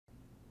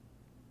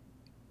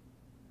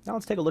Now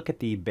let's take a look at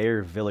the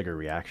Baeyer Villiger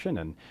reaction,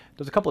 and it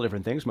does a couple of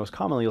different things. Most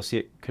commonly you'll see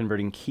it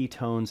converting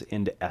ketones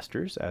into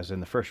esters, as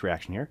in the first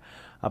reaction here,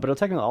 but it'll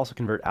technically also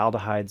convert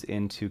aldehydes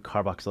into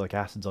carboxylic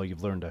acids, although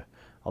you've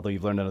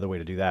learned another way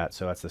to do that,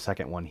 so that's the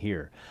second one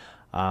here.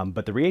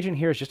 But the reagent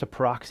here is just a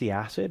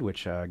peroxyacid,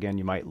 which again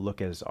you might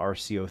look as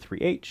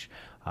RCO3H.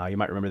 You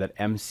might remember that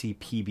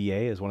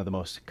MCPBA is one of the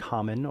most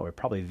common, or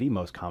probably the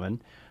most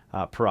common,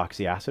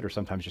 peroxyacid, or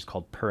sometimes just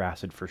called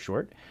peracid for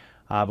short.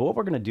 But what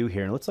we're going to do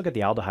here, and let's look at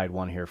the aldehyde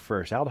one here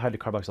first. Aldehyde to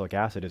carboxylic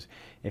acid is,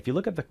 if you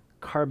look at the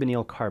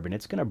carbonyl carbon,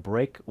 it's going to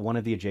break one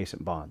of the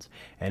adjacent bonds,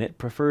 and it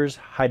prefers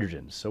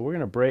hydrogens. So we're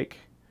going to break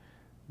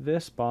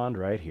this bond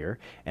right here,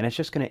 and it's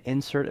just going to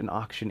insert an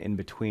oxygen in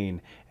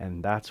between,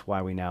 and that's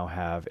why we now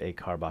have a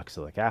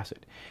carboxylic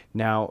acid.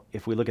 Now,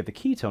 if we look at the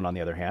ketone on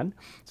the other hand,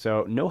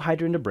 so no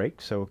hydrogen to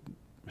break, so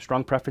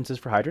strong preferences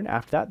for hydrogen.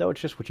 After that, though, it's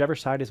just whichever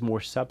side is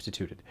more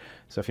substituted.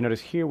 So if you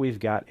notice here, we've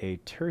got a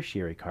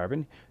tertiary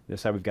carbon.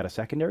 This side we've got a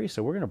secondary,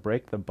 so we're going to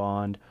break the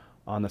bond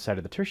on the side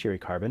of the tertiary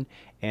carbon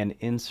and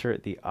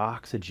insert the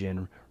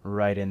oxygen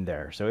right in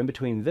there. So in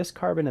between this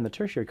carbon and the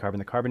tertiary carbon,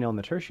 the carbonyl and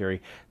the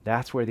tertiary,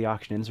 that's where the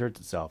oxygen inserts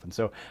itself. And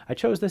so I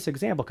chose this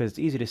example because it's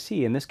easy to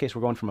see. In this case,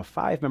 we're going from a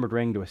 5-membered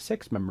ring to a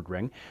 6-membered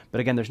ring. But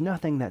again, there's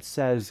nothing that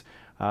says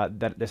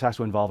that this has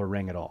to involve a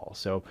ring at all.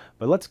 So,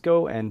 but let's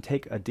go and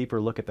take a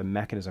deeper look at the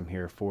mechanism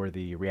here for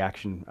the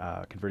reaction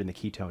converting the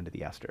ketone to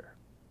the ester.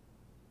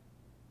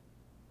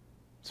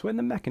 So in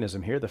the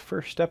mechanism here, the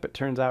first step, it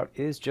turns out,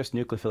 is just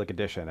nucleophilic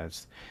addition.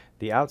 It's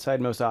the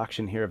outsidemost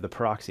oxygen here of the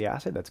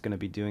peroxyacid that's going to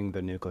be doing the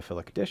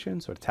nucleophilic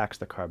addition. So it attacks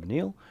the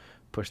carbonyl,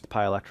 push the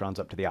pi electrons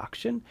up to the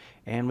oxygen,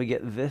 and we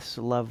get this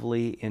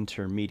lovely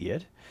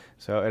intermediate.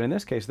 So, and in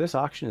this case, this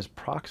oxygen is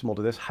proximal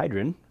to this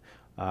hydrogen,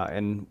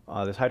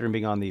 this hydrogen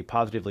being on the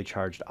positively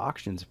charged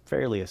oxygen is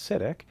fairly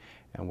acidic,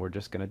 and we're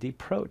just going to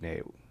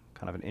deprotonate,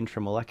 kind of an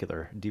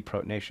intramolecular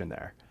deprotonation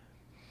there.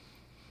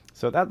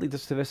 So that leads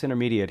us to this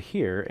intermediate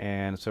here,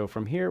 and so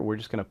from here we're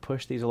just going to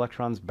push these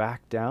electrons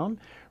back down,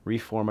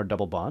 reform our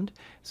double bond.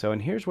 So,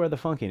 and here's where the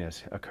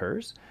funkiness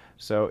occurs.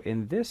 So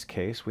in this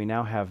case we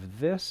now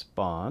have this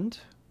bond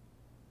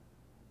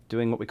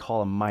doing what we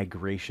call a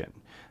migration.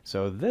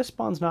 So this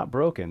bond's not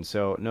broken,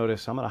 so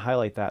notice I'm going to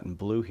highlight that in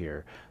blue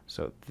here.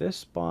 So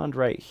this bond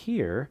right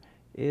here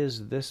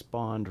is this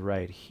bond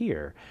right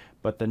here,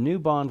 but the new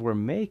bond we're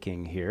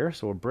making here,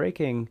 so we're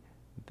breaking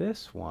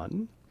this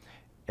one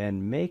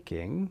and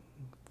making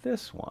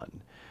this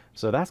one.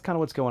 So that's kind of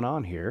what's going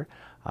on here.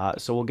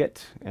 So we'll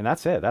get, and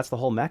that's it. That's the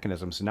whole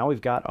mechanism. So now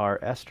we've got our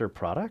ester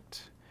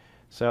product.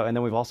 So, and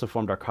then we've also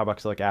formed our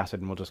carboxylic acid,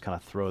 and we'll just kind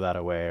of throw that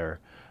away, or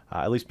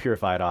at least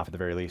purify it off at the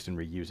very least and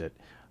reuse it.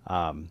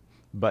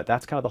 But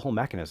that's kind of the whole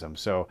mechanism.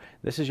 So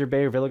this is your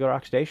Baeyer Villiger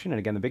oxidation, and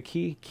again, the big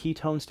key,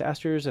 ketones to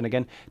esters, and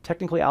again,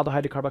 technically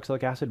aldehyde to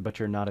carboxylic acid, but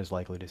you're not as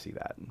likely to see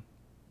that.